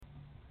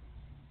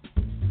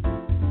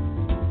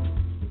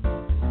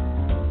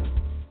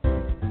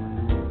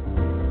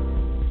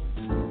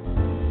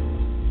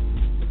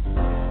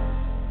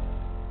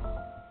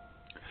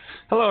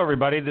Hello,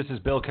 everybody. This is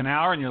Bill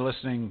Kenower, and you're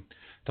listening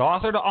to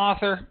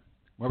Author2Author,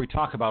 where we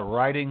talk about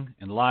writing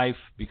and life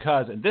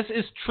because, and this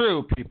is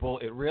true, people,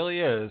 it really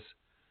is,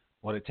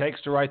 what it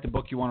takes to write the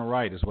book you want to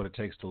write is what it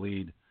takes to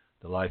lead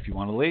the life you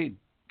want to lead.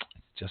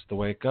 It's just the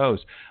way it goes.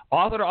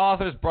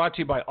 Author2Author is brought to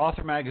you by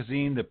Author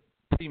Magazine, the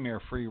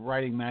premier free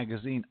writing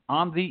magazine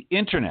on the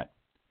internet,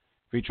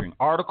 featuring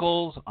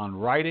articles on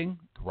writing,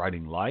 the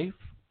writing life.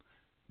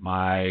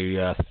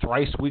 My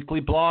thrice weekly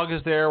blog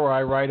is there where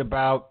I write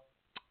about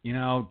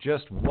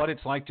just what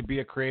it's like to be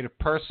a creative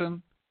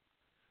person,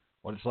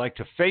 what it's like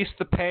to face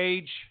the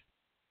page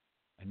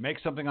and make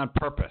something on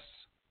purpose.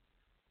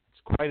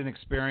 It's quite an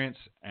experience,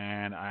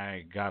 and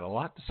I got a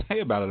lot to say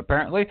about it,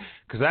 apparently,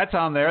 because that's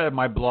on there at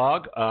my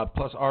blog,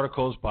 plus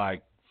articles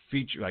by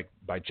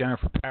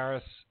Jennifer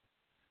Paris,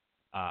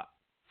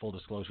 full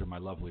disclosure, my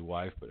lovely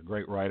wife, but a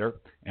great writer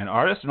and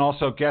artist, and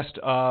also guest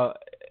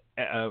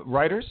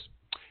writers.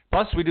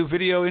 Plus, we do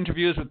video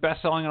interviews with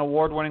best-selling and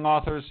award-winning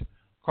authors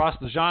across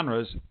the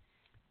genres.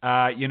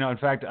 In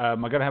fact,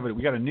 we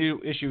got a new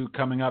issue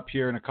coming up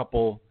here in a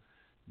couple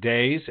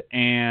days,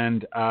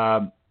 and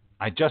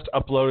I just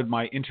uploaded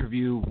my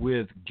interview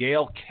with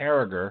Gail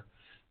Carriger,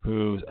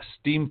 who's a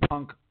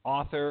steampunk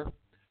author,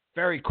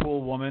 very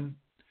cool woman.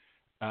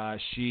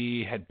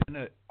 She had been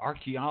an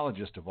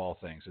archaeologist of all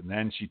things, and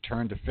then she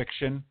turned to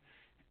fiction,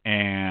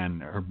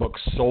 and her book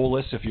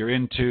Soulless, if you're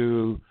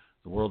into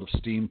the world of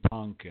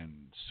steampunk and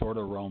sort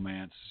of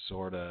romance,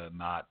 sort of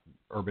not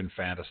urban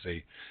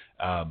fantasy.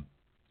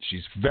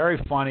 She's very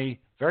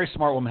funny, very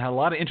smart woman, had a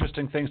lot of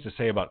interesting things to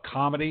say about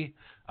comedy,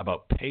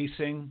 about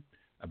pacing,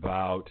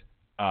 about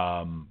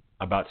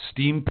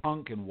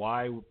steampunk and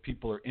why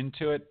people are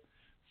into it.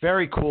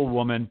 Very cool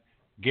woman.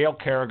 Gail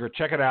Carriger,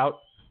 check it out,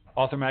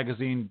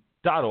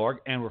 authormagazine.org,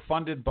 and we're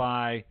funded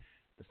by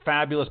the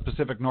fabulous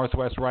Pacific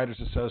Northwest Writers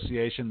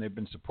Association. They've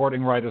been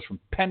supporting writers from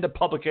pen to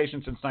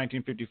publication since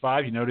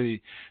 1955.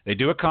 They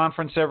do a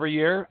conference every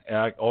year,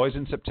 always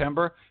in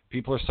September.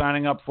 People are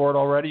signing up for it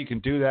already. You can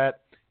do that.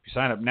 If you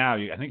sign up now,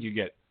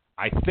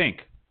 I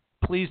think,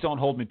 please don't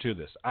hold me to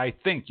this, I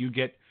think you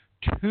get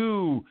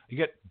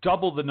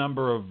double the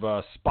number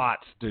of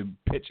spots to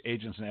pitch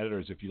agents and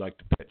editors if you like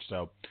to pitch.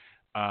 So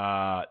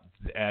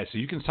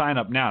you can sign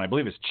up now. And I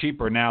believe it's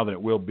cheaper now than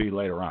it will be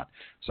later on.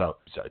 So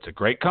it's a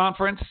great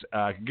conference.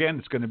 Again,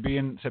 it's going to be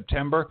in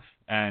September.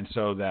 And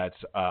so that's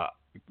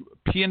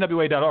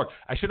PNWA.org.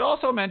 I should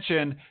also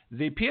mention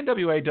the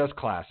PNWA does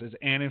classes.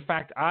 And in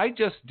fact, I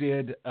just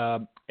did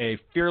a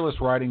fearless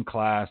writing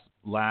class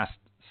last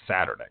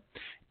Saturday.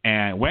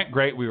 And it went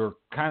great. We were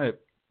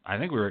I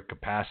think we were at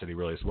capacity,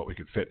 really, is what we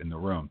could fit in the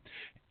room.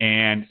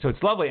 And so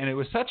it's lovely. And it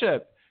was such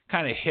a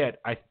kind of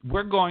hit.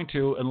 We're going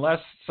to, unless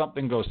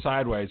something goes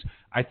sideways,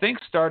 I think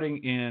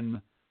starting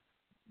in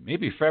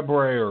maybe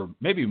February or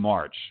maybe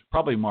March,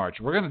 probably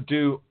March, we're going to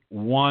do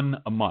one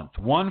a month,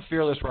 one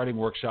fearless writing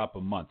workshop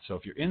a month. So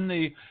if you're in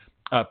the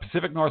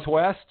Pacific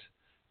Northwest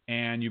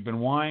and you've been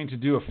wanting to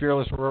do a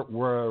fearless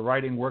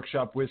writing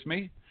workshop with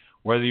me,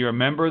 whether you're a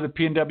member of the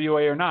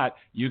PNWA or not,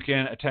 you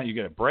can attend. You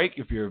get a break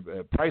if you're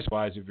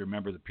price-wise if you're a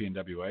member of the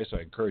PNWA, so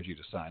I encourage you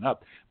to sign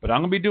up. But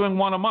I'm going to be doing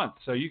one a month,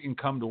 so you can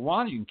come to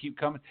one. You can keep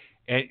coming.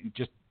 And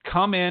just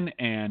come in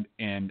and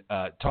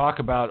talk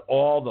about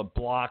all the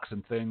blocks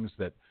and things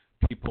that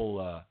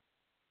people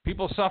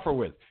suffer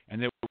with,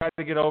 and they try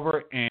to get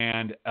over.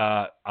 And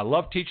I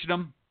love teaching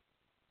them.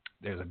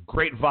 There's a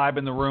great vibe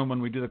in the room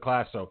when we do the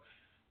class, so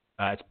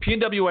it's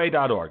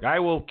pnwa.org. I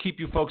will keep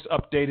you folks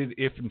updated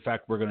if, in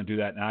fact, we're going to do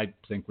that, and I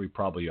think we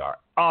probably are.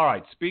 All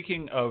right,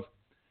 speaking of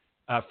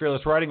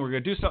fearless writing, we're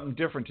going to do something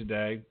different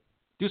today,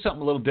 do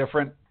something a little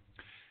different.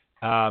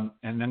 And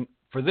then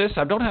for this,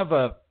 I don't have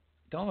an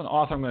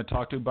author I'm going to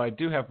talk to, but I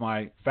do have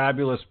my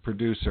fabulous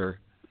producer,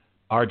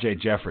 R.J.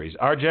 Jeffries.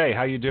 R.J.,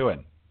 how you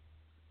doing?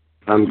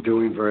 I'm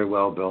doing very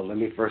well, Bill. Let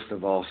me first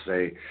of all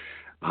say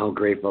how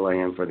grateful I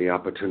am for the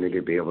opportunity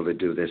to be able to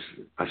do this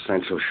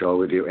essential show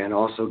with you, and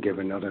also give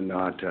another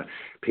nod to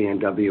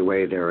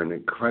PNWA. They're an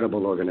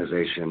incredible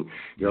organization.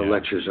 Your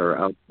lectures are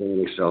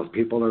outstanding. So if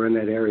people are in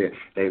that area,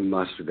 they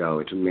must go.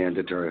 It's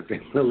mandatory if they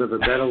want to live a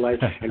better life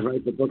and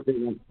write the book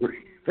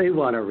they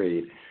want to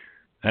read.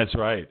 That's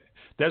right.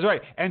 That's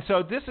right. And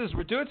so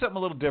we're doing something a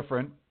little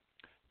different.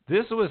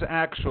 This was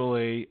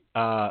actually,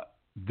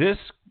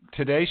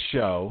 today's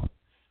show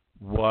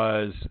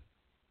was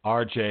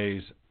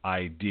RJ's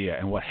idea.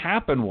 And what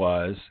happened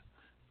was,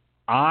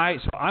 I'm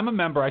a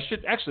member.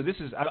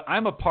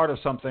 I'm a part of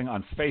something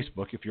on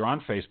Facebook. If you're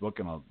on Facebook,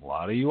 and a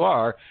lot of you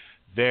are,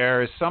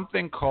 there is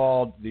something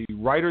called the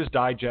Writer's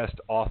Digest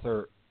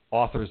Authors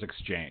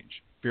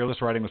Exchange.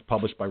 Fearless Writing was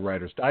published by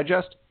Writer's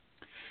Digest.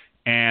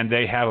 And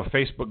they have a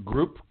Facebook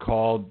group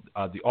called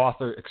the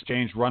Author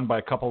Exchange, run by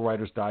a couple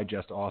Writer's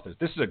Digest authors.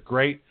 This is a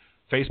great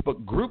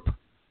Facebook group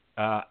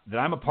that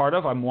I'm a part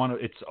of.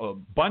 It's a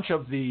bunch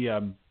of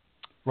the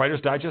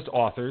Writer's Digest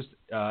authors.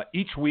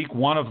 Each week,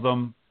 one of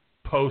them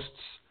posts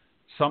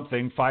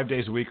something 5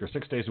 days a week or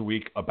 6 days a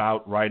week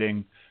about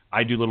writing.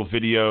 I do little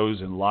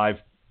videos and live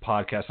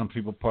podcasts. Some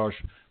people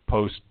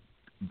post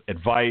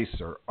advice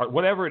or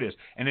whatever it is.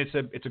 And it's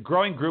a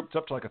growing group. It's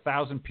up to like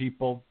 1,000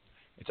 people.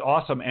 It's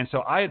awesome. And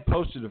so I had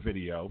posted a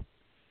video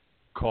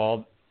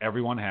called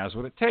Everyone Has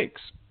What It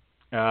Takes.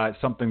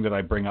 It's something that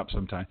I bring up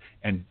sometime.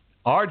 And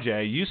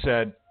RJ, you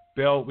said,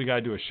 Bill, we got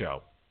to do a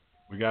show.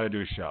 We got to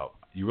do a show.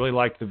 You really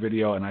liked the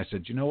video. And I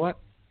said, you know what?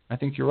 I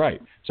think you're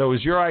right. So it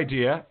was your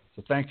idea.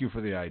 So thank you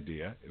for the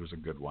idea. It was a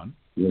good one.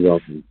 You're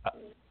welcome.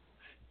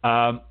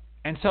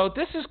 And so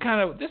this is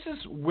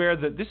where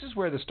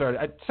this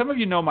started. Some of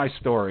you know my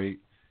story.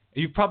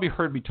 You've probably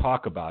heard me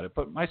talk about it.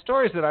 But my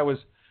story is that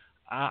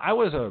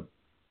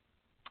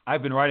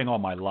I've been writing all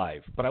my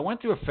life, but I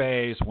went through a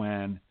phase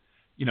when,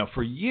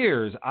 for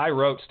years I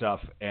wrote stuff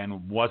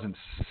and wasn't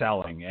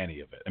selling any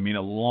of it. I mean,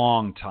 a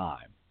long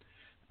time.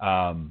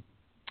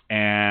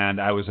 And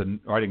I was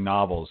writing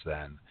novels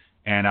then,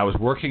 and I was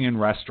working in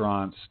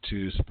restaurants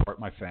to support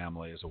my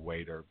family as a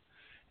waiter.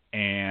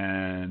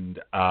 And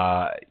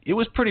it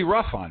was pretty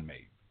rough on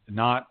me,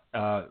 not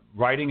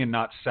writing and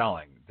not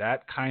selling.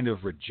 That kind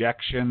of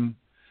rejection,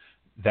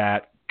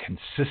 that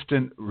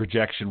consistent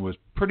rejection was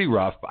pretty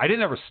rough. But I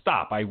didn't ever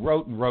stop. I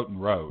wrote and wrote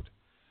and wrote.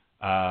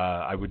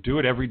 I would do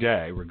it every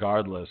day,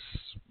 regardless.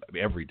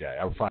 Every day.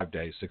 I would 5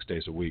 days, 6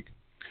 days a week.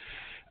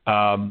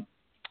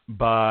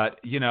 But,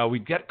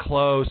 we'd get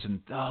close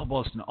and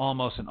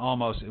almost.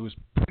 It was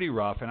pretty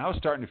rough. And I was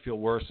starting to feel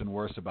worse and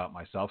worse about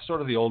myself, sort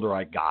of the older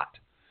I got.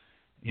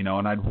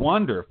 And I'd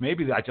wonder if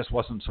maybe I just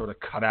wasn't sort of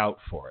cut out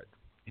for it.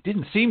 It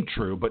didn't seem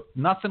true, but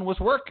nothing was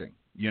working,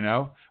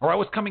 or I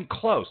was coming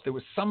close. There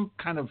was some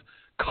kind of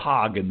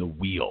cog in the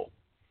wheel,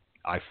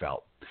 I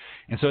felt.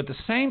 And so at the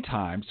same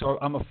time, so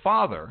I'm a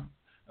father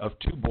of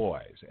 2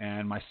 boys,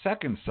 and my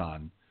second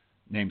son,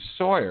 named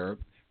Sawyer,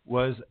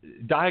 was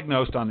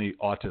diagnosed on the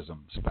autism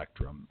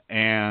spectrum.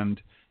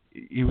 And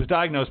he was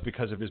diagnosed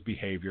because of his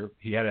behavior.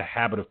 He had a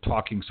habit of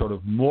talking sort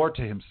of more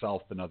to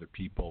himself than other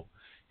people.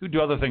 He would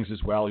do other things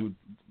as well. He would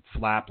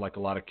flap like a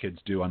lot of kids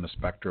do on the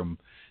spectrum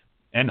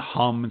and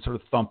hum and sort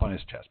of thump on his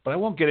chest. But I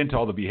won't get into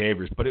all the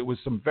behaviors, but it was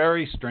some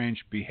very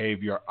strange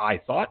behavior, I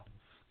thought,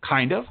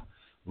 kind of.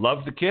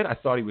 Loved the kid. I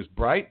thought he was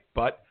bright,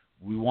 but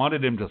we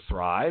wanted him to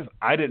thrive.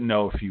 I didn't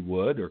know if he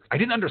would, or I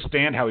didn't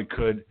understand how he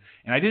could,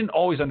 and I didn't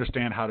always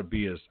understand how to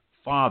be his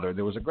father.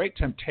 There was a great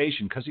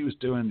temptation because he was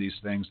doing these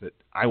things that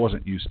I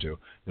wasn't used to.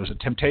 There was a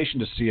temptation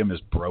to see him as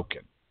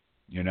broken,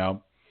 because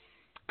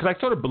I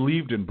sort of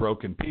believed in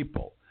broken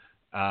people.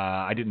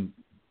 I didn't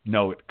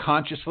know it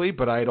consciously,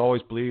 but I had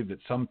always believed that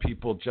some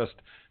people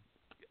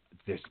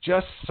there's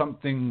just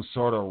something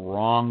sort of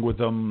wrong with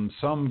them,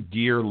 some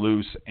gear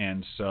loose,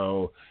 and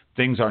so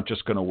things aren't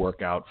just going to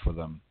work out for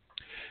them.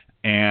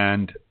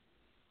 And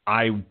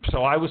I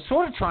was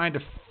sort of trying to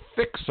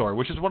fix Sawyer,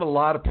 which is what a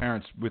lot of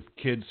parents with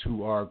kids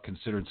who are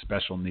considered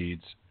special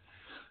needs,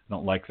 I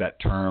don't like that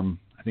term.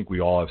 I think we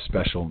all have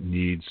special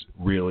needs,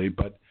 really,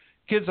 but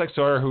kids like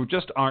Sawyer who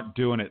just aren't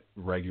doing it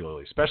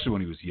regularly, especially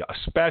when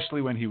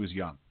he was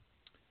young.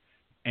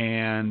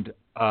 And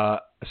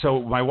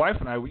so my wife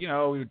and I,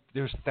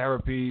 there's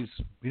therapies.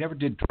 We never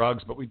did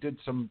drugs, but we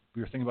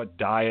were thinking about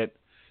diet,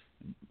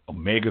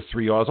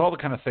 omega-3 oils, all the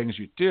kind of things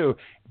you do.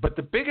 But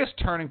the biggest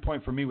turning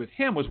point for me with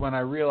him was when I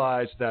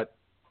realized that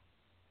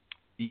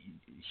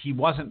he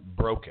wasn't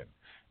broken,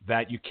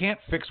 that you can't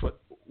fix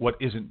what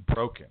isn't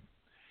broken.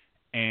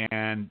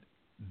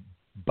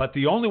 But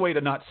the only way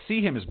to not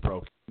see him as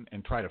broken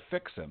and try to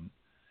fix him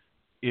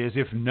is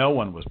if no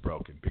one was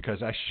broken, because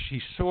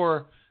he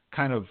sure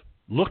kind of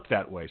looked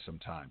that way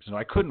sometimes.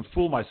 I couldn't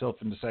fool myself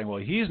into saying, well,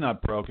 he's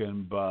not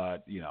broken,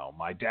 but,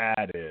 my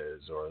dad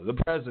is, or the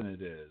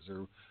president is,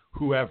 or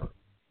whoever.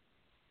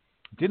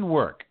 It didn't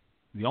work.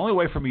 The only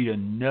way for me to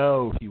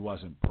know he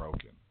wasn't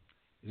broken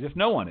is if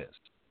no one is.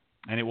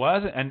 And it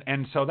was,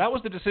 and so that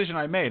was the decision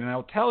I made. And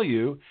I'll tell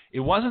you,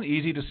 it wasn't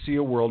easy to see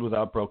a world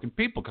without broken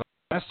people, because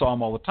I saw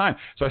them all the time.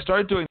 So I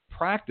started doing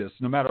practice,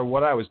 no matter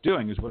what I was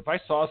doing, is if I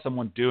saw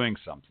someone doing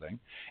something,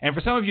 and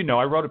for some of you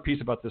I wrote a piece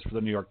about this for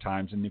the New York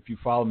Times, and if you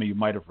follow me, you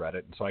might have read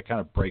it, and so I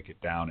kind of break it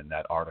down in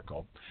that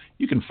article.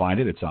 You can find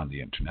it. It's on the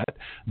internet.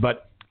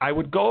 But I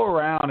would go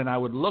around and I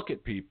would look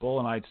at people,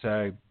 and I'd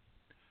say,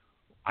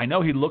 I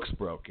know he looks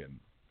broken,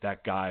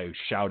 that guy who's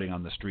shouting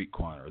on the street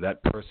corner,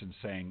 that person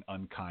saying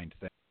unkind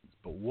things.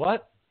 But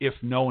what if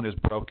no one is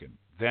broken?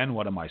 Then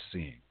what am I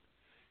seeing?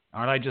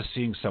 Aren't I just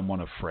seeing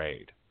someone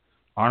afraid?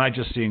 Aren't I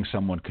just seeing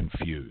someone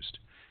confused?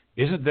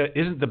 Isn't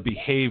the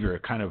behavior a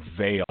kind of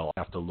veil I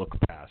have to look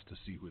past to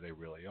see who they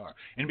really are?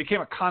 And it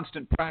became a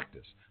constant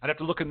practice. I'd have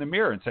to look in the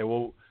mirror and say,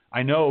 well,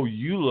 I know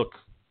you look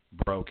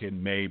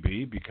broken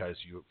maybe because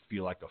you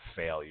feel like a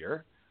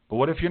failure, but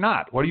what if you're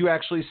not? What are you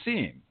actually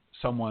seeing?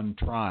 Someone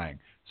trying,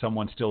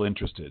 someone still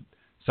interested,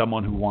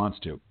 someone who wants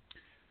to.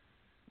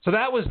 So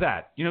that was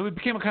that. It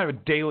became a kind of a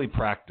daily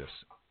practice.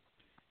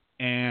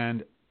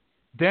 And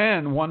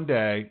then one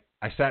day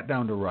I sat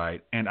down to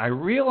write, and I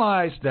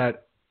realized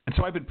that, and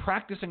so I've been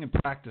practicing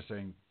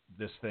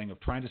this thing of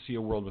trying to see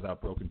a world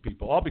without broken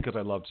people, all because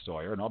I loved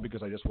Sawyer and all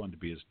because I just wanted to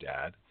be his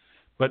dad.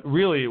 But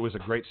really it was a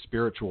great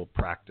spiritual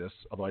practice,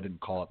 although I didn't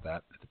call it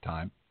that at the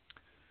time.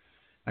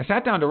 I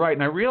sat down to write,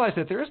 and I realized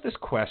that there is this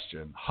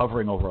question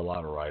hovering over a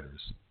lot of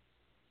writers,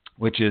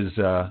 which is,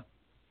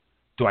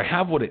 do I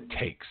have what it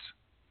takes?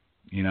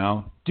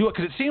 Because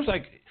it seems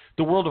like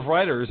the world of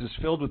writers is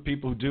filled with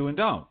people who do and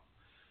don't.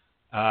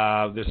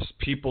 There's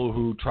people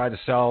who try to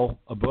sell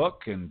a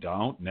book and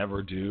don't,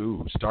 never do,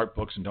 who start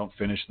books and don't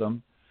finish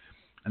them.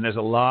 And there's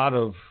a lot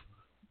of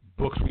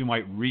books we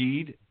might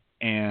read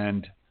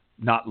and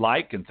not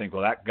like and think,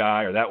 well, that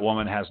guy or that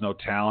woman has no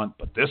talent,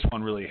 but this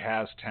one really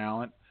has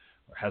talent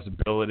or has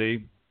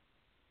ability.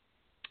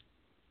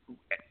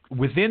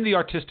 Within the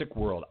artistic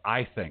world,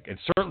 I think, and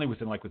certainly with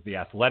the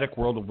athletic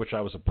world of which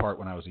I was a part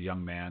when I was a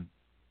young man,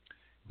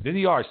 within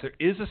the arts, there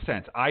is a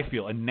sense, I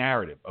feel, a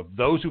narrative of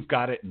those who've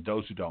got it and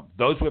those who don't,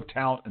 those who have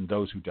talent and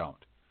those who don't.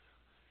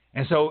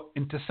 And so,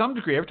 and to some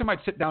degree, every time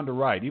I'd sit down to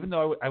write, even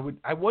though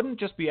I wouldn't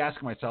just be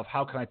asking myself,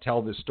 how can I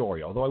tell this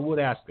story? Although I would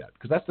ask that,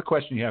 because that's the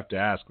question you have to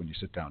ask when you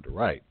sit down to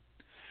write.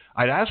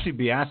 I'd actually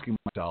be asking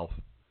myself,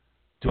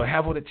 do I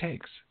have what it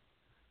takes?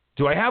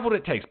 Do I have what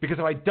it takes? Because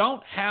if I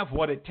don't have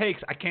what it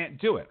takes, I can't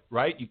do it,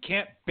 right? You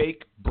can't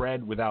bake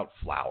bread without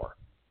flour.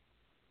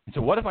 And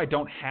so what if I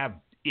don't have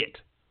it,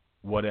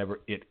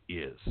 whatever it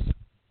is?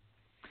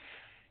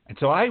 And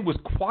so I was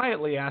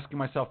quietly asking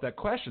myself that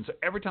question. So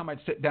every time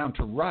I'd sit down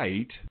to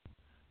write,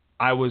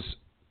 I was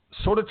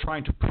sort of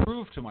trying to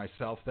prove to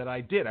myself that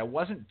I did. I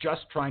wasn't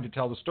just trying to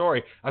tell the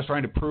story. I was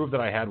trying to prove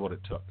that I had what it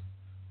took.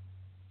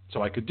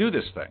 So I could do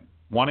this thing,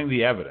 wanting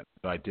the evidence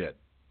that I did.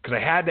 Because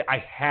I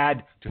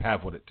had to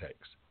have what it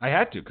takes. I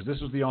had to, because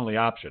this was the only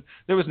option.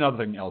 There was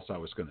nothing else I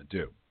was going to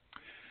do.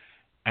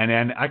 And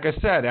then, like I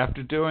said,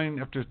 after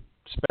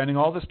spending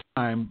all this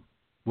time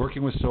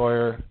working with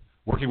Sawyer,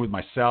 working with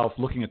myself,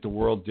 looking at the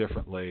world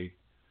differently,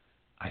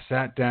 I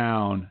sat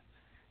down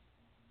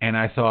and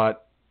I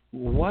thought,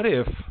 what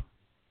if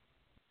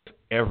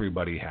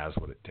everybody has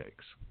what it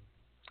takes?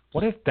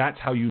 What if that's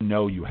how you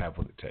know you have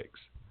what it takes?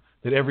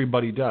 That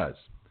everybody does.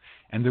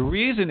 And the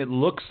reason it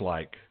looks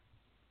like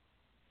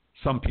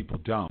some people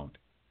don't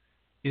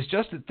is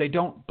just that they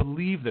don't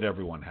believe that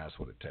everyone has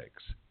what it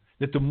takes.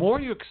 That the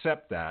more you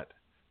accept that,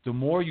 the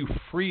more you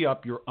free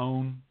up your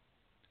own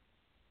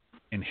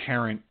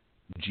inherent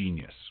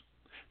genius.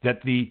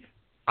 That the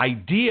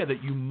idea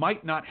that you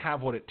might not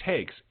have what it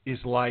takes is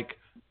like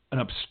an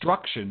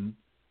obstruction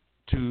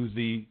to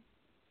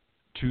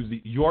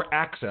your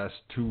access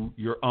to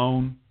your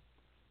own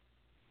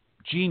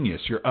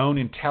genius, your own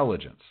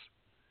intelligence.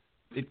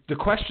 The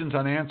question's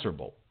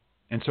unanswerable,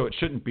 and so it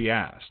shouldn't be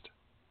asked.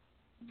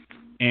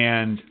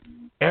 And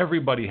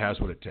everybody has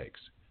what it takes.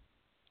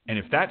 And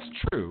if that's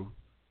true,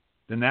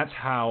 then that's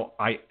how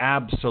I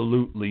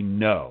absolutely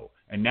know.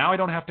 And now I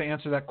don't have to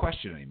answer that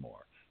question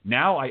anymore.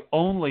 Now I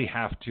only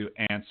have to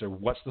answer,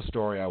 what's the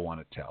story I want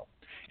to tell?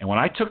 And when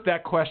I took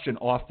that question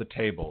off the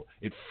table,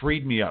 it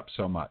freed me up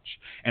so much.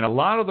 And a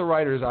lot of the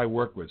writers I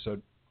work with, so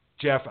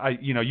Jeff,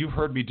 you've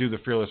heard me do the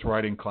Fearless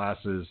Writing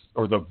classes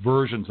or the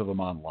versions of them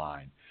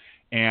online.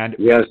 And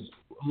yes,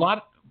 a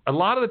lot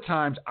of the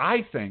times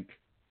I think,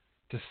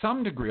 to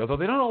some degree, although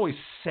they don't always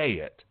say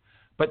it,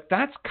 but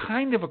that's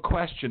kind of a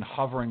question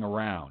hovering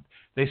around.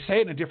 They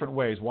say it in different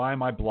ways. Why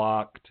am I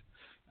blocked?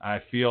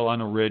 I feel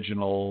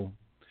unoriginal.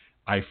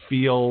 I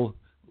feel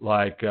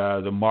like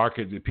the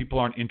market, people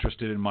aren't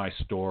interested in my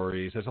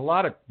stories. There's a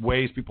lot of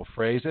ways people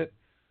phrase it.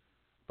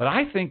 But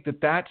I think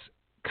that that's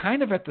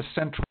kind of at the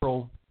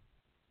central,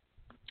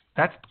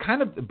 but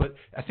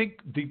I think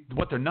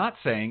what they're not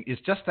saying is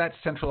just that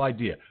central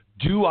idea.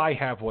 Do I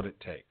have what it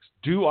takes?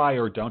 Do I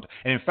or don't?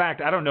 And in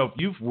fact, I don't know if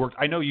you've worked,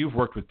 I know you've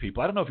worked with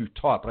people. I don't know if you've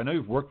taught, but I know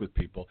you've worked with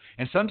people.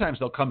 And sometimes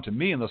they'll come to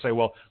me and they'll say,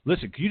 well,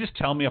 listen, can you just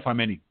tell me if I'm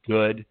any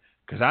good?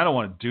 Because I don't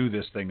want to do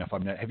this thing if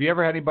I'm not. Have you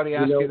ever had anybody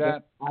ask you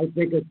that? I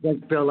think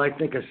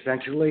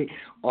essentially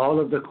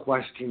all of the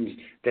questions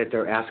that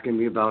they're asking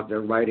me about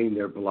their writing,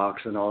 their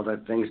blocks and all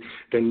that things,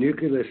 the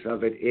nucleus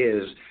of it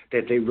is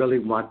that they really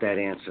want that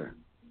answer.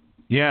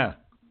 Yeah.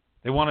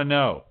 They want to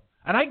know.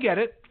 And I get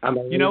it.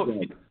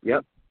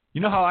 Yep. You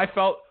know how I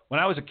felt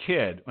when I was a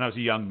kid, when I was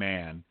a young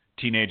man,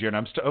 teenager,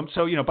 and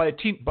by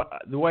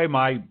the way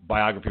my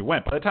biography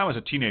went, by the time I was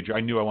a teenager,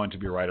 I knew I wanted to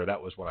be a writer. That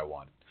was what I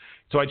wanted.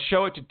 So I'd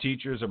show it to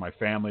teachers or my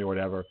family or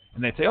whatever,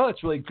 and they'd say, oh,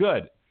 that's really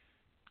good.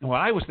 And what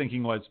I was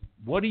thinking was,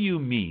 what do you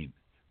mean?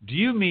 Do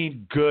you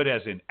mean good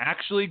as in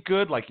actually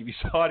good, like if you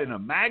saw it in a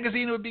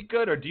magazine it would be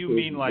good, or do you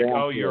mean like,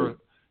 oh,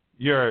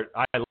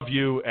 I love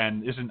you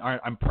and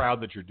I'm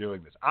proud that you're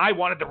doing this? I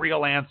wanted the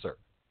real answer.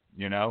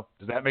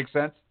 Does that make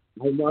sense?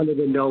 I wanted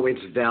to know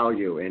its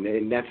value,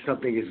 and that's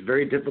something that's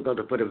very difficult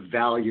to put a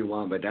value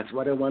on, but that's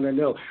what I want to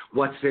know.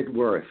 What's it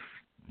worth?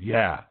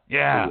 Yeah.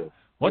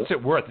 What's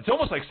it worth? It's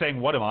almost like saying,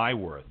 what am I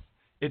worth?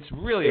 It's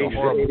really a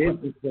horrible...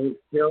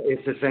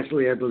 It's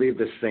essentially, I believe,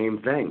 the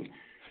same thing.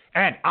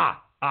 And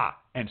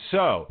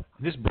so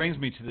this brings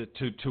me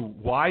to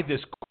why this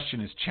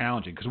question is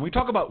challenging. Because when we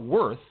talk about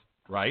worth,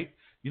 right,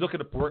 you look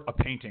at a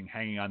painting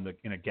hanging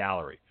in a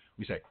gallery.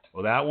 We say,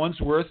 well, that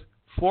one's worth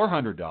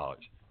 $400.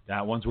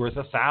 That one's worth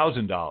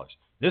 $1,000.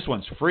 This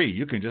one's free.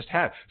 You can just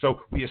have.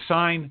 So we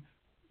assign,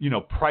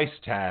 price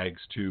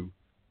tags to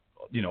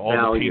all the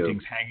Value.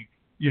 paintings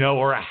hanging,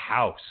 or a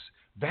house.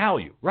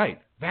 Value,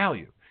 right?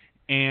 Value.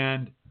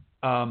 And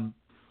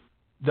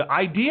the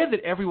idea that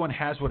everyone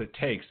has what it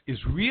takes is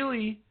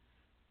really,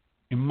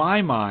 in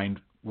my mind,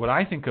 what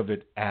I think of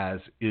it as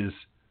is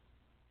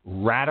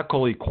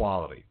radical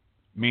equality,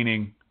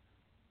 meaning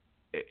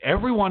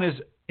everyone is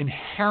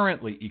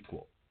inherently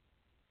equal.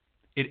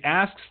 It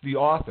asks the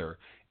author,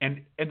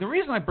 and the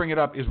reason I bring it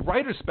up is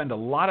writers spend a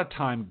lot of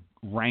time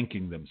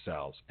ranking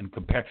themselves and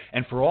compare,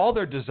 and for all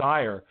their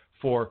desire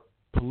for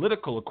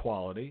political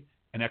equality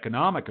and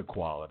economic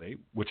equality,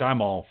 which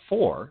I'm all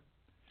for,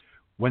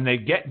 when they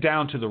get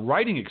down to the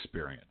writing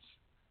experience,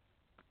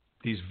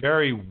 these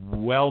very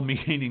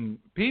well-meaning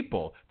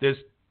people, there's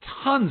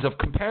tons of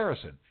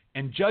comparison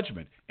and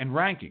judgment and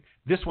ranking.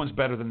 This one's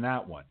better than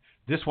that one.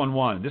 This one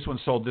won. This one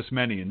sold this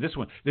many. And this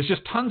one, there's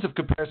just tons of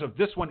comparison of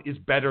this one is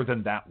better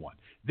than that one.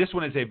 This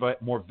one is a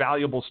more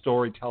valuable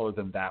storyteller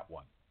than that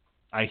one.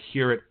 I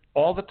hear it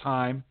all the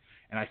time,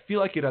 and I feel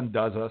like it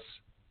undoes us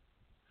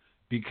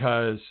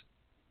because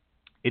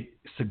it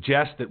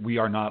suggests that we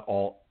are not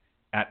all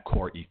at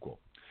core equal.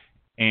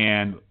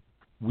 And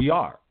we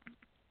are.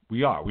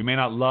 We are. We may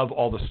not love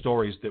all the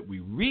stories that we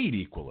read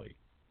equally,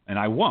 and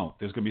I won't.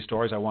 There's going to be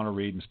stories I want to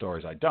read and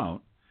stories I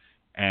don't.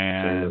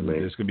 And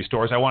there's going to be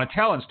stories I want to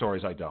tell and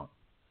stories I don't.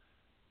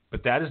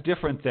 But that is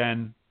different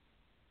than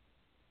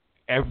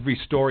every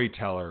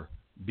storyteller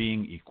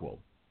being equal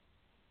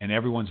and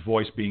everyone's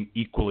voice being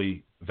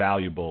equally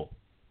valuable.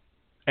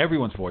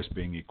 Everyone's voice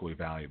being equally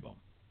valuable.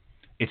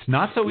 It's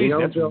not so easy.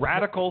 That's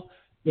radical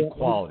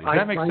equality. Does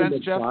that make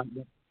sense, Jeff?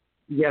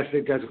 Yes,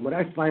 it does. What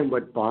I find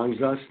what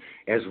bonds us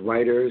as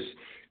writers,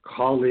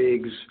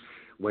 colleagues,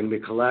 when we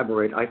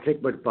collaborate, I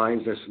think what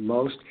binds us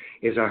most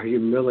is our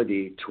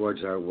humility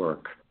towards our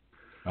work.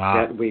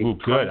 That we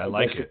good. I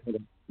like it.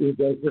 We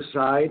go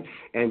aside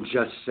and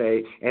just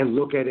say and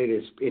look at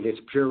it in its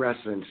pure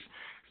essence,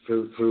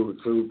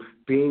 through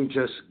being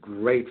just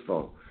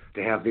grateful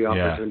to have the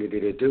opportunity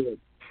to do it,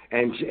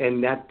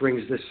 and that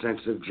brings this sense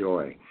of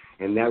joy,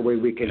 and that way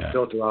we can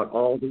filter out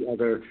all the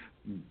other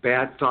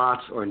bad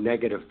thoughts or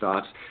negative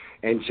thoughts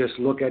and just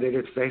look at it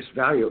at face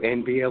value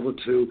and be able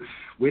to,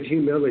 with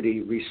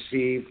humility,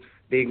 receive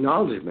the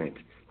acknowledgement.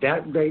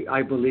 That they,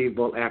 I believe,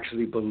 will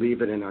actually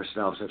believe it in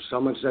ourselves. If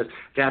someone says,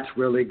 that's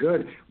really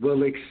good,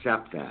 we'll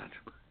accept that.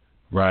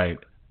 Right.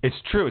 It's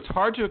true. It's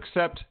hard to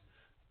accept.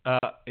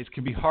 It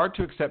can be hard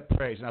to accept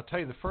praise. And I'll tell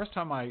you, the first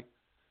time I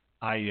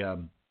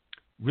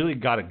really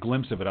got a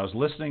glimpse of it, I was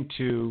listening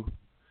to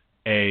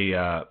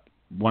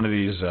one of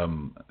these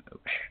an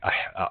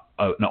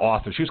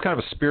author. She was kind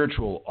of a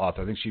spiritual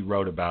author. I think she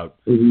wrote about.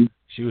 Mm-hmm.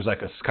 She was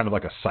like kind of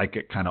like a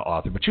psychic kind of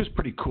author, but she was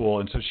pretty cool.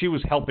 And so she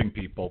was helping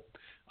people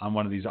on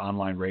one of these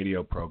online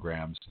radio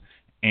programs.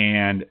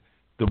 And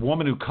the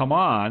woman who come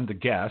on, the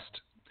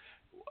guest,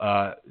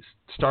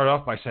 started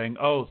off by saying,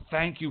 "Oh,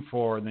 thank you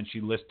for," and then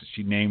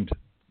she named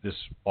this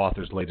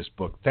author's latest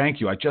book. "Thank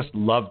you. I just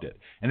loved it."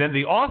 And then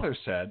the author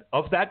said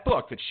of that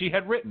book that she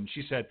had written,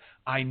 she said,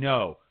 "I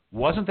know.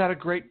 Wasn't that a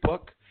great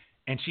book?"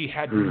 And she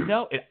had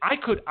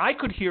I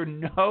could hear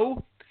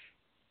no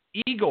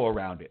ego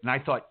around it. And I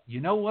thought,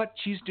 you know what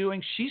she's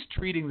doing? She's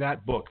treating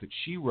that book that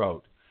she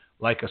wrote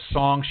like a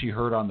song she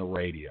heard on the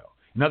radio.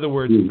 In other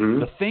words,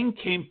 the thing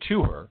came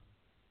to her,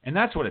 and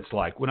that's what it's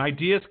like. When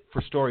ideas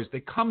for stories, they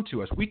come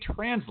to us, we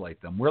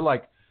translate them. We're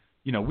like,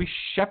 we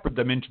shepherd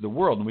them into the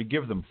world and we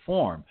give them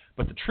form.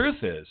 But the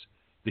truth is,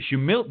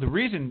 the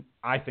reason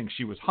I think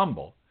she was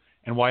humble,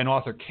 and why an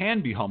author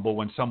can be humble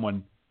when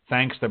someone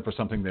thanks them for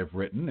something they've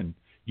written, and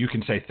you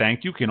can say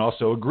thank you, can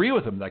also agree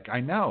with them. Like,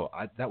 I know,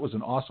 that was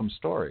an awesome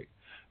story.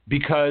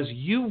 Because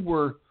you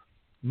were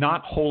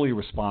not wholly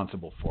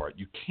responsible for it.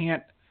 You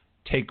can't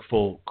take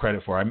full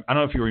credit for it. I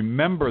don't know if you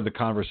remember the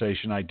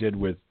conversation I did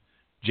with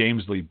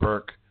James Lee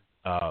Burke,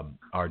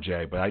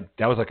 RJ, but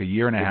that was like a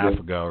year and a half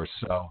ago or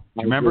so.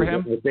 Do you remember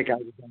him?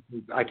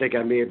 I think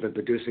I may have been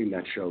producing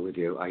that show with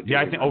you.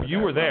 You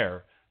were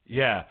there.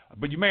 Yeah,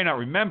 but you may not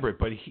remember it.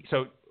 But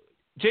so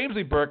James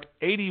Lee Burke,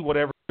 80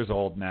 whatever years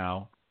old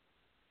now.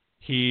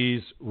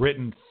 He's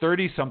written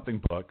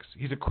 30-something books.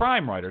 He's a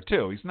crime writer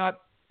too. He's not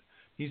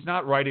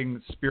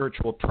writing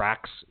spiritual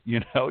tracts. He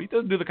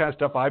doesn't do the kind of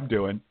stuff I'm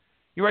doing.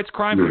 He writes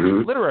crime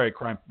fiction, literary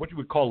crime, what you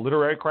would call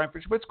literary crime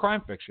fiction, but it's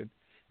crime fiction.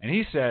 And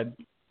he said,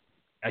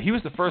 he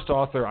was the first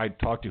author I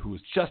talked to who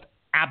was just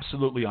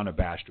absolutely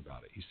unabashed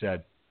about it. He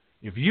said,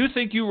 if you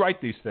think you write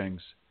these things,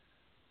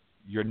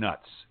 you're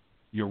nuts.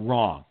 You're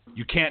wrong.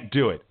 You can't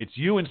do it. It's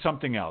you and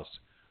something else.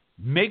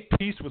 Make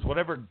peace with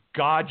whatever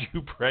God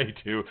you pray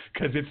to,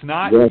 because it's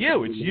not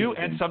you. It's you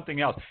and something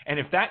else. And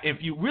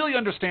if you really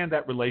understand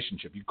that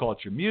relationship, you call it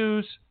your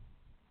muse,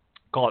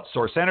 call it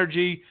source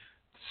energy,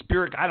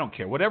 spirit, I don't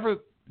care. Whatever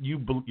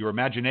your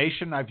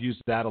imagination, I've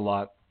used that a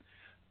lot.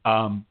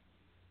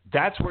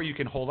 That's where you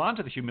can hold on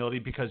to the humility,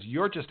 because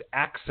you're just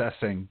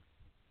accessing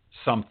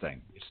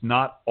something. It's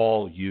not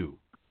all you.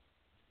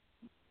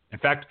 In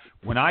fact,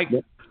 when I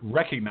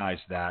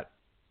recognized that,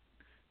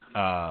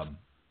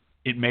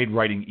 it made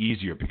writing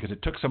easier because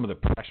it took some of the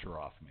pressure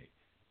off me.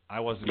 I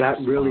wasn't. That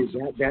really,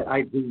 that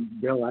I do,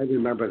 Bill. I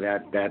remember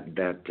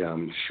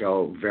that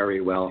show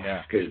very well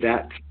because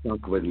that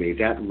stuck with me.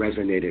 That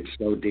resonated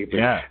so deeply,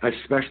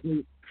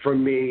 especially for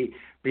me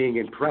being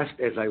impressed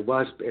as I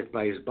was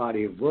by his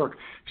body of work.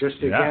 Just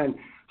again,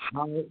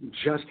 how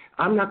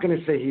I'm not going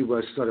to say he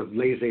was sort of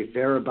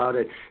laissez-faire about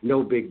it,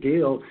 no big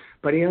deal,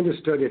 but he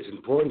understood its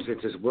importance.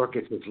 It's his work.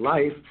 It's his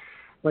life.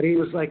 But he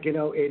was like,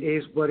 it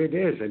is what it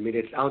is. I mean,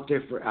 it's out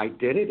there I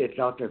did it. It's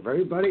out there for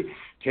everybody.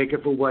 Take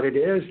it for what it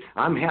is.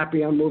 I'm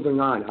happy. I'm moving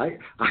on. I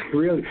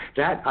really,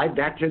 that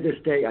to this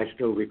day, I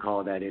still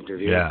recall that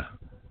interview.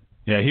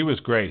 Yeah, he was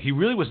great. He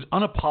really was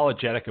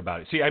unapologetic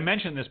about it. See, I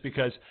mention this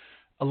because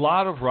a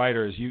lot of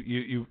writers,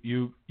 you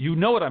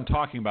know what I'm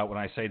talking about when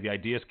I say the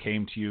ideas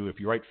came to you. If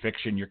you write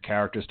fiction, your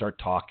characters start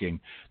talking.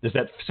 There's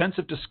that sense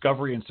of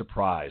discovery and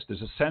surprise.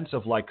 There's a sense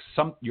of like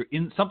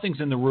something's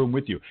in the room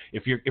with you.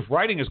 If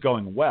writing is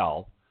going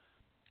well,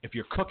 if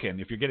you're cooking,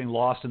 if you're getting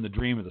lost in the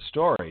dream of the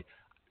story,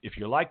 if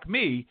you're like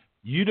me,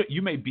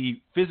 you may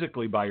be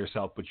physically by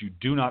yourself, but you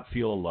do not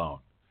feel alone.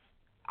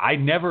 I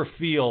never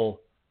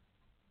feel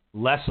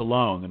less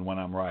alone than when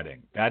I'm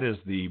writing. That's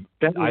a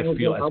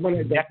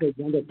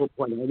wonderful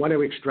point. I want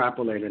to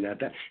extrapolate on that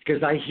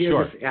because I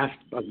hear this asked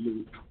of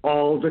me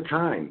all the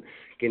time.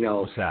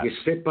 You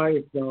sit by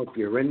yourself,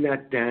 you're in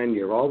that den,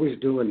 you're always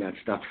doing that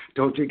stuff.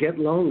 Don't you get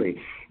lonely?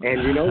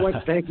 And you know what?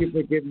 Thank you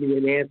for giving me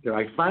an answer.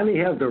 I finally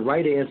have the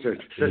right answer.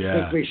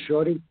 Succinctly,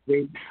 short and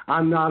sweet.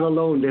 I'm not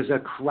alone. There's a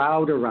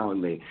crowd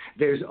around me.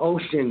 There's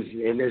oceans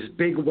and there's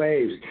big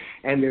waves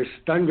and there's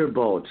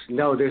thunderbolts.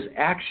 No, there's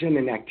action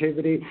and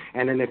activity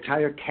and an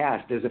entire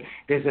cast.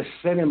 There's a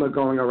cinema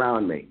going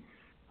around me.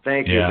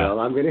 Thank you, Bill.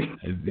 I'm going to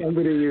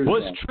use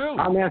that. It's true.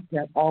 I'm asked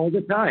that all the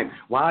time.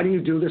 Why do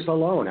you do this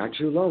alone? Aren't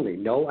you lonely?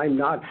 No, I'm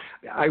not.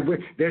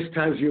 There's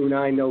times you and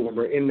I know when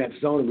we're in that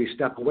zone and we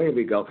step away,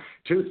 we go,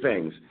 two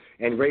things.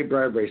 And Ray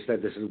Bradbury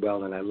said this as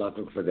well, and I love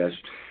him for this.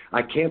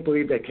 I can't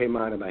believe that came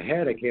out of my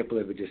head. I can't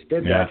believe it just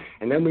did that.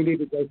 And then we need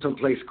to go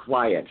someplace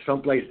quiet,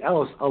 someplace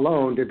else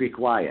alone to be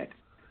quiet.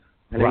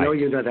 And I know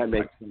you know that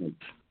makes sense.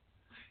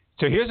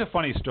 So here's a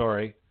funny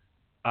story.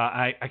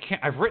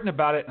 I've written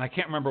about it, and I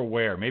can't remember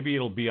where. Maybe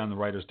it'll be on the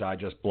Writer's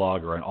Digest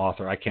blog or an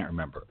author. I can't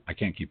remember. I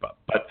can't keep up.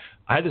 But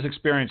I had this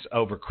experience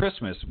over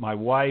Christmas. My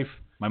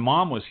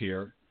mom was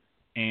here,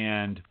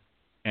 and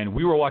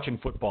we were watching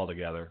football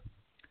together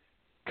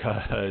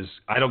because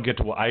I'm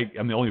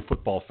the only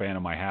football fan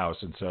in my house,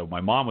 and so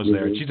my mom was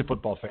there, and she's a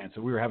football fan,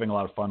 so we were having a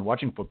lot of fun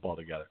watching football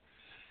together.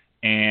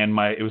 And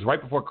it was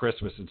right before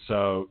Christmas, and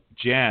so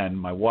Jen,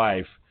 my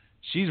wife,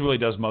 she really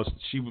does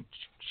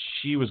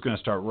she was going to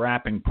start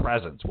wrapping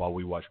presents while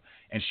we watched.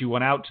 And she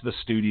went out to the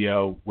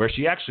studio where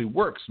she actually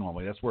works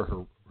normally. That's where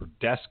her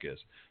desk is.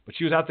 But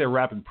she was out there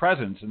wrapping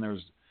presents,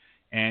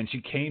 and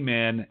she came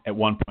in at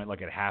one point,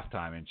 like at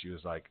halftime, and she was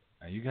like,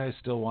 "Are you guys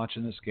still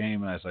watching this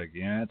game?" And I was like,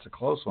 "Yeah, it's a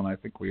close one. I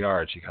think we are."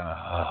 And she kind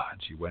of,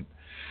 and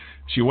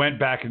she went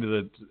back into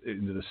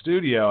the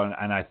studio,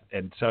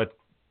 and so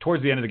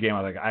towards the end of the game,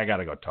 I was like, I got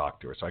to go talk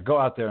to her. So I go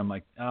out there. I'm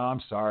like, "Oh,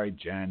 I'm sorry,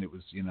 Jen. It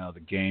was, the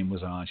game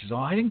was on." She's, "Oh,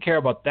 I didn't care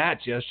about that.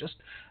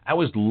 I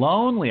was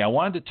lonely. I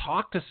wanted to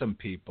talk to some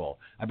people.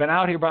 I've been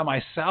out here by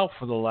myself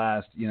for the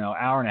last,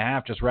 hour and a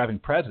half just wrapping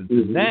presents."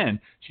 And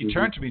then she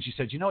turned to me and she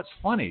said, "It's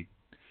funny."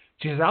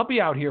 She says, "I'll be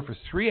out here for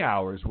 3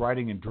 hours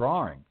writing and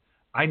drawing.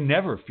 I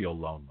never feel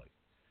lonely.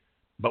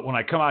 But when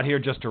I come out here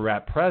just to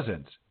wrap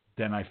presents,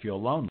 then I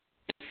feel lonely."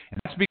 And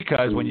that's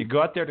because when you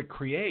go out there to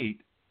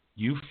create,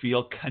 you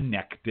feel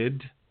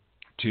connected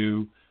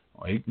to,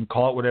 you can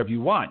call it whatever you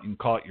want. You can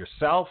call it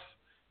yourself,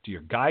 to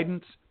your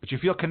guidance, but you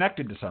feel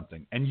connected to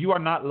something. And you are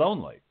not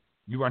lonely.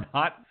 You are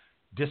not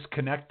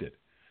disconnected.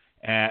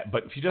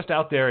 But if you're just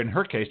out there, in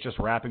her case, just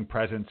wrapping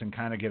presents and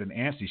kind of getting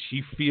antsy,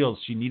 she feels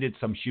she needed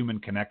some human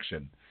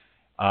connection,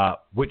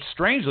 which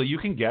strangely you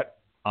can get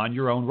on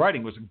your own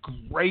writing. It was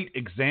a great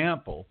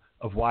example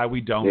of why we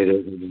don't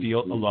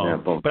feel alone.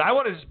 Example. But I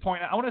want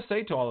to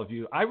say to all of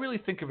you, I really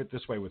think of it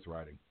this way with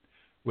writing,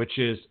 which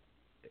is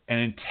an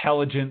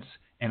intelligence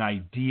and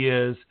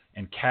ideas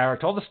and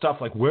character, all the stuff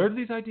like, where do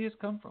these ideas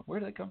come from? Where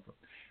do they come from?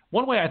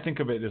 One way I think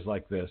of it is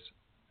like this,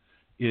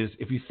 is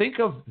if you think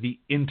of the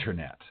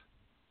internet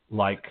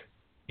like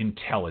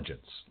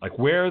intelligence, like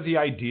where the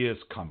ideas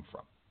come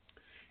from,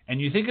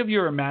 and you think of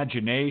your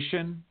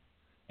imagination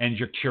and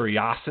your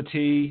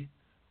curiosity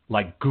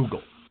like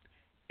Google.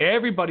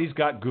 Everybody's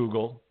got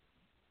Google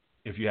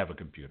if you have a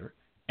computer,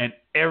 and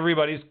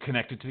everybody's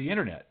connected to the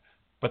internet.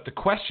 But the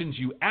questions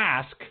you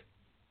ask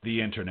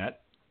the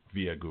internet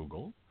via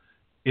Google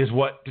is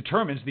what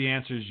determines the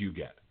answers you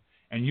get.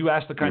 And you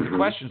ask the kinds of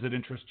questions that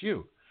interest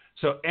you.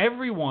 So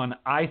everyone,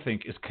 I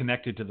think, is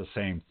connected to the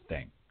same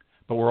thing.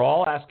 But we're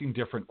all asking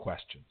different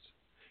questions.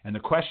 And the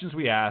questions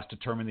we ask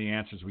determine the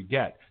answers we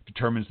get,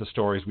 determines the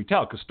stories we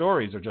tell. Because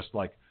stories are just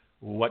like,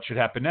 what should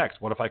happen next?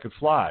 What if I could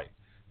fly?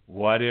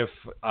 What if,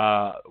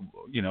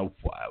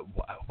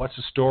 what's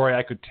a story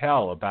I could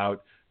tell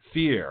about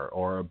fear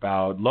or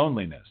about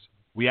loneliness?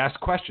 We ask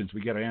questions, we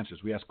get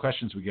answers. We ask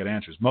questions, we get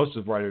answers. Most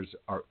of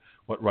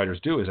what writers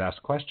do is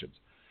ask questions.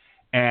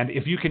 And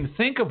if you can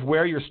think of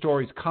where your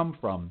stories come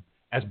from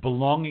as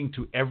belonging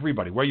to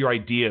everybody, where your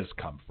ideas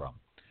come from,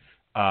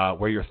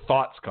 where your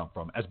thoughts come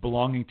from, as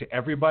belonging to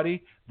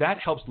everybody, that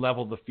helps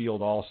level the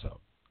field also.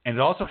 And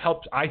it also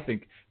helps, I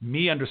think,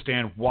 me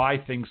understand why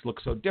things look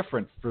so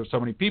different for so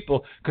many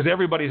people, because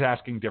everybody's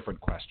asking different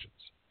questions.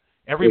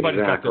 Everybody's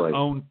got their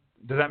own.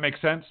 Does that make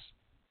sense?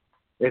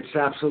 It's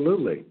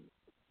absolutely.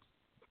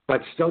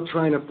 But still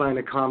trying to find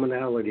a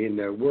commonality in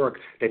their work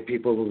that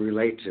people will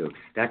relate to.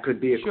 That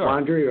could be a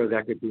quandary, or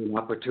that could be an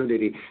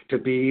opportunity to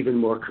be even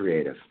more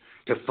creative,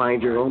 to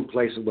find your own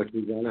place of what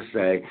you want to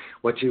say,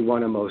 what you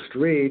want to most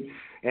read.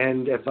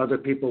 And if other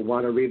people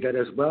want to read that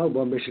as well,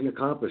 mission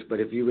accomplished. But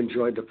if you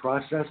enjoyed the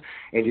process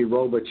and you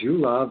wrote what you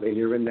love and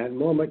you're in that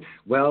moment,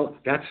 well,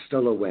 that's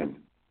still a win.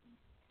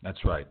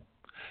 That's right.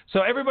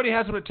 So everybody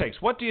has what it takes.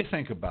 What do you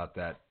think about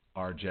that,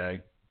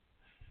 RJ?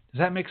 Does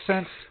that make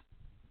sense?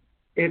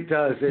 It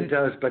does.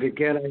 But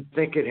again, I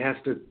think it has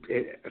to,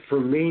 for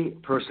me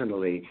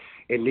personally,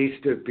 it needs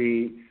to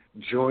be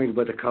joined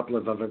with a couple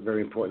of other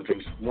very important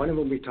things. One of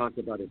them we talked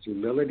about is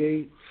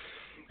humility.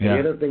 Yeah.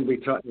 And the other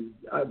thing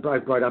I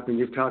brought up, and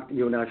you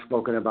and I have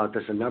spoken about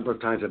this a number of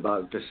times,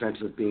 about the sense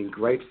of being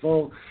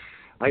grateful.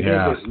 I think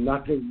there's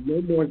nothing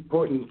more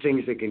important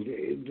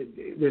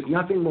there's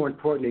nothing more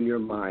important in your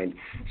mind,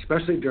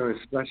 especially during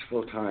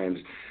stressful times,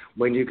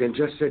 when you can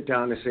just sit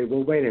down and say,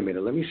 well, wait a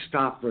minute, let me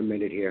stop for a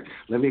minute here.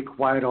 Let me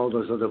quiet all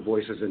those other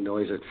voices and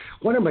noises.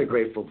 What am I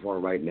grateful for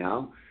right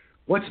now?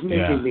 What's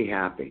making me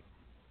happy?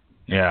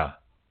 Yeah.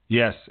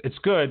 Yes, it's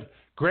good.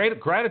 Great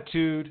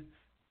gratitude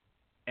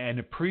and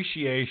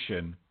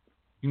appreciation,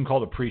 you can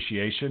call it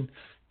appreciation,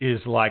 is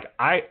like,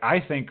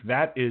 I think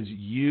that is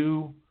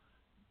you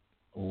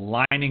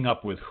lining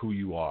up with who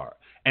you are.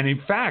 And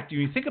in fact,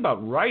 you think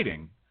about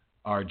writing,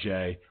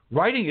 RJ,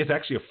 writing is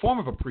actually a form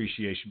of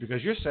appreciation,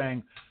 because you're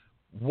saying,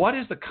 what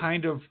is the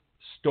kind of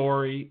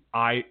story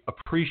I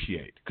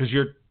appreciate? Because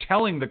you're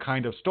telling the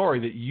kind of story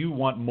that you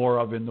want more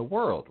of in the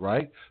world,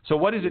 right? So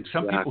what is it?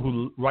 Some people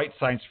who write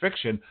science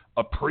fiction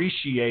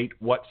appreciate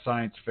what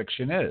science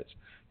fiction is.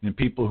 And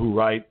people who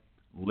write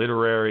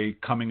literary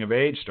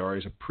coming-of-age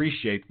stories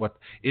appreciate what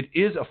it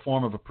is, a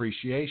form of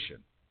appreciation,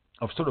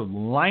 of sort of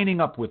lining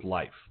up with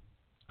life.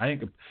 I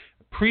think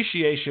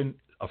appreciation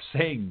of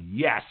saying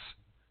yes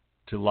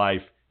to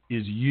life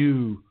is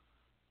you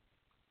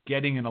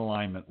getting in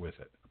alignment with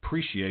it.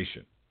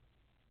 Appreciation.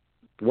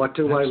 What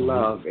do I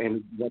love,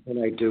 and what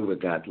can I do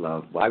with that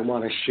love? I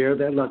want to share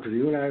that love, because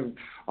you and I have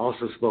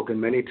also spoken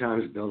many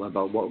times, Bill,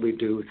 about what we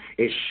do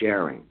is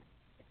sharing.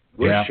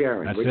 We're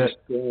sharing. We're just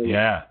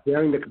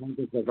sharing the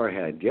contents of our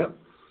head. Yep.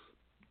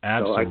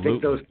 Absolutely. So I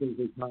think those things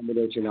in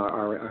combination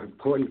are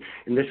important.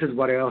 And this is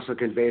what I also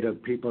convey to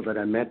people that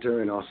I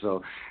mentor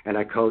and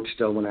I coach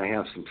still when I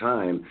have some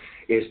time,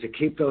 is to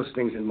keep those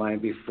things in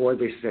mind before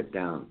they sit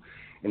down.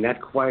 And that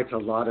quiets a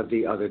lot of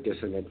the other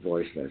dissonant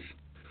voices.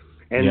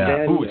 And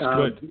then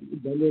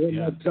you're in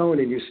that zone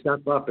and you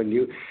step up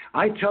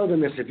I tell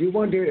them this, if you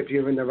wonder if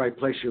you're in the right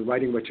place, you're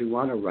writing what you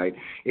want to write.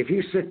 If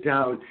you sit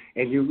down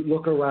and you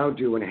look around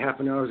you and half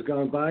an hour has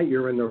gone by,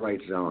 you're in the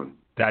right zone.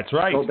 That's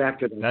right. Go back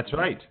to that. That's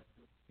right.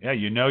 Yeah,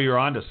 you're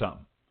onto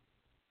something.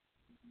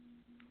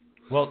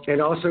 Well,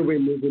 and also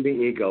removing the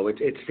ego.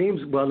 It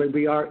seems,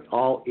 we are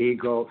all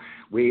ego.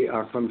 We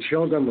are from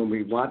children when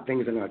we want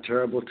things and are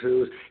terrible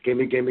twos. Give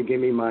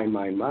me, mine.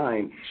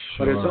 Sure.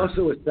 But it's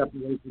also a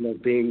separation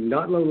of being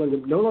no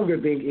longer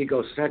being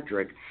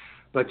egocentric,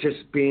 but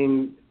just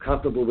being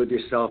comfortable with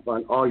yourself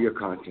on all your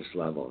conscious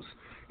levels.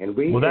 And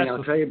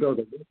I'll tell you, Bill,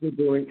 that what we're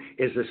doing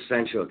is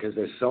essential, because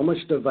there's so much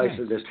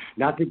divisiveness,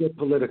 not to get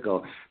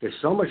political, there's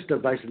so much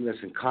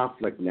divisiveness and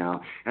conflict now,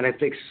 and I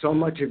think so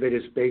much of it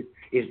is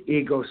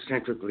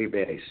egocentrically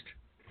based.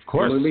 Of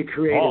course. And when we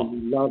create and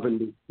we love and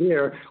we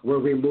fear, we're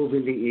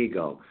removing the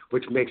ego,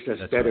 which makes us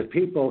better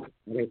people,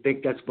 and I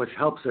think that's what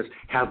helps us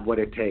have what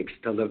it takes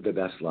to live the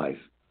best life.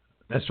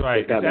 That's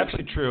right. It's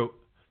absolutely true.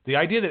 The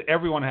idea that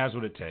everyone has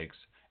what it takes,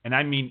 and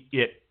I mean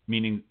it,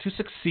 meaning to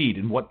succeed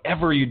in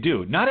whatever you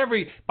do.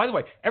 By the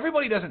way,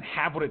 everybody doesn't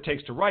have what it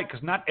takes to write,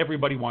 because not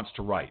everybody wants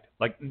to write.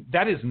 Like,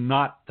 that is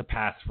not the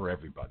path for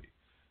everybody.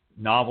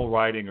 Novel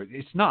writing,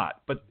 it's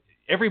not. But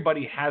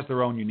everybody has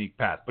their own unique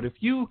path. But if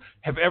you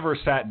have ever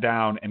sat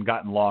down and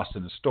gotten lost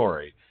in a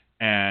story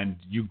and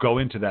you go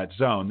into that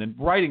zone, then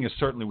writing is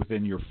certainly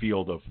within your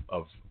field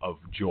of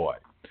joy.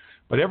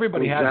 But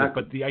everybody has it.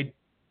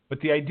 But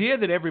the idea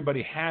that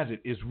everybody has it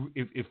is,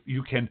 if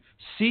you can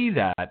see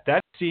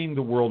that's seeing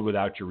the world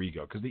without your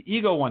ego. Because the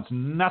ego wants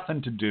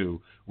nothing to do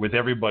with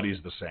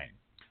everybody's the same.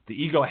 The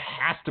ego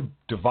has to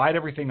divide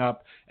everything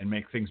up and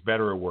make things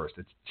better or worse.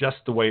 It's just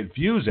the way it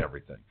views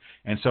everything.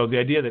 And so the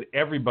idea that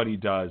everybody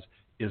does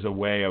is a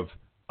way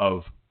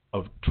of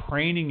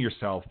training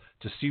yourself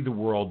to see the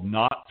world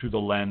not through the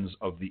lens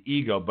of the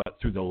ego, but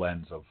through the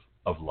lens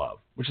of love,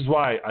 which is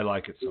why I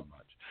like it so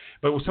much.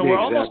 But so we're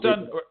almost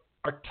done.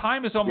 Our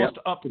time is almost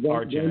up,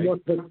 RJ.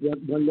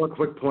 One more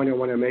quick point I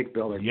want to make,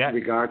 Bill, in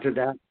regard to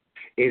that.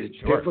 As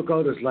Sure.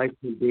 difficult as life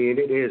can be, and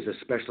it is,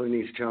 especially in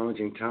these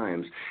challenging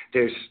times,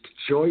 there's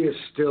joy is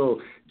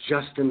still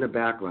just in the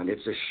background.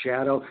 It's a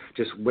shadow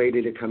just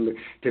waiting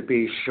to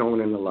be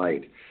shown in the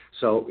light.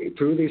 So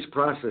through these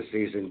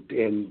processes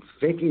and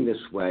thinking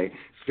this way,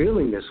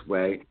 feeling this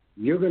way,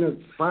 you're going to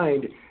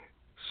find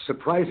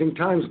surprising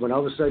times when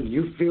all of a sudden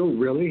you feel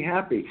really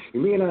happy. You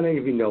may not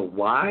even know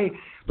why,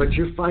 but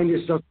you find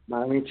yourself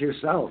smiling to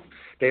yourself.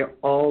 They're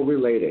all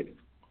related.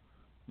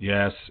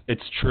 Yes,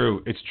 it's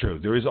true. It's true.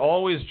 There is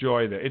always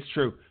joy there. It's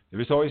true. There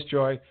is always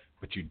joy,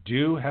 but you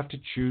do have to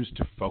choose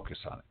to focus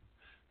on it.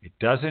 It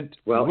doesn't.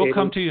 Well, it will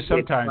come to you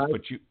sometimes,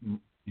 but you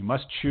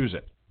must choose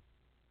it.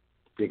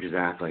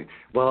 Exactly.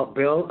 Well,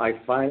 Bill, I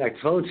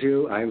told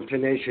you I'm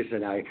tenacious,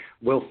 and I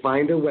will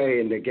find a way.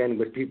 And again,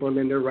 with people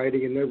in their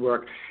writing and their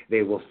work,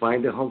 they will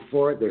find a home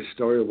for it. Their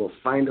story will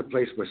find a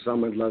place where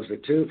someone loves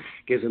it too,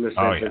 gives them a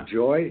sense of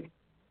joy.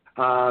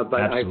 But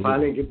absolutely. I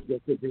finally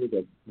get to do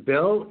this.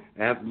 Bill,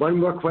 I have one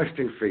more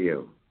question for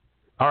you.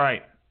 All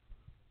right.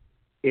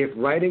 If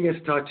writing has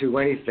taught you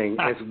anything,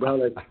 as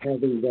well as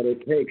having what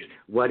it takes,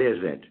 what is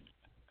it?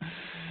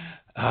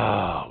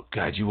 Oh,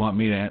 God, you want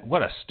me to answer?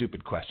 What a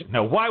stupid question.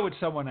 No, why would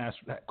someone ask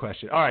that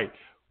question? All right.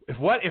 If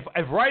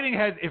writing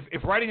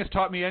has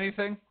taught me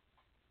anything,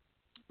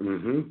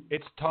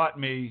 it's taught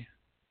me,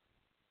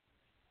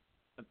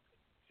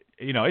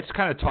 it's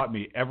kind of taught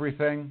me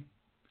everything.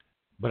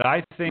 But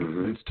I think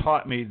it's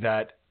taught me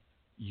that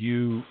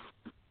you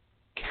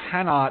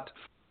can't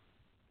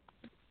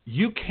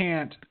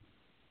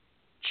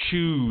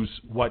choose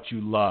what you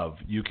love.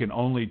 You can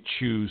only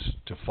choose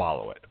to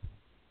follow it.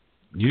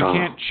 You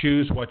can't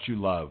choose what you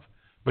love,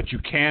 but you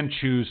can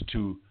choose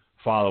to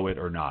follow it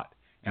or not.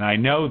 And I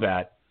know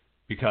that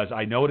because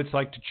I know what it's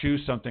like to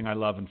choose something I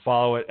love and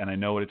follow it, and I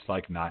know what it's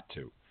like not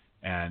to.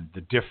 And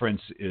the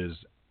difference is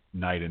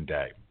night and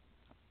day.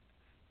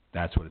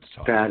 That's what it's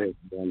taught. That is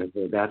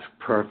wonderful. That's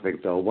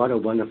perfect, though. What a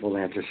wonderful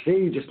answer. See,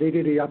 you just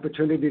needed the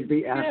opportunity to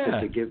be asked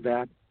to give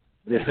back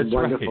this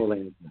wonderful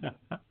answer.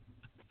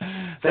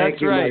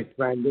 Thank you, my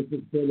friend. This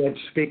has been,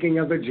 speaking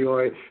of a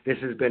joy, this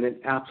has been an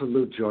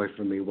absolute joy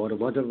for me. What a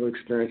wonderful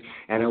experience.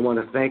 And I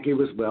want to thank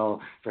you as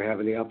well for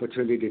having the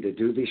opportunity to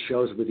do these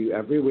shows with you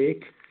every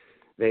week.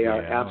 They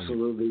are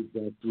absolutely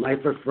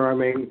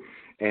life-affirming,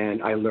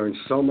 and I learned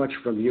so much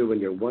from you and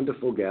your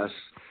wonderful guests.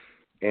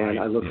 And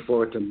I look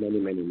forward to many,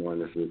 many more in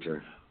the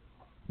future.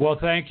 Well,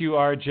 thank you,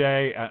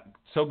 RJ.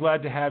 So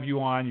glad to have you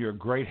on. You're a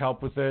great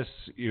help with this.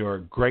 You're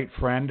a great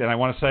friend. And I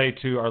want to say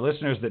to our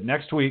listeners that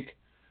next week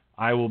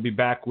I will be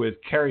back with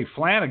Carrie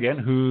Flanagan,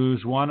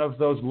 who's one of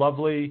those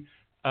lovely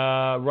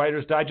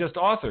Writer's Digest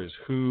authors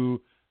who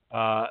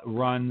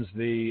runs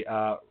the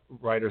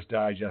Writer's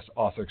Digest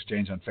Author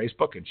Exchange on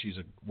Facebook. And she's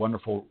a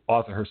wonderful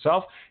author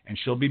herself. And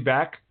she'll be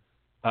back.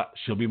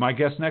 She'll be my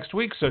guest next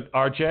week. So,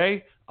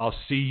 RJ, I'll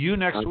see you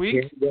next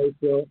week.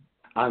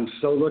 I'm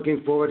so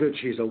looking forward to it.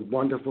 She's a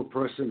wonderful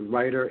person,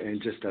 writer,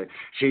 and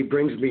she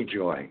brings me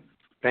joy.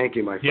 Thank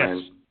you, my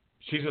friend. Yes,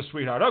 she's a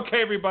sweetheart.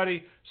 Okay,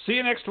 everybody. See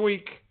you next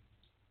week.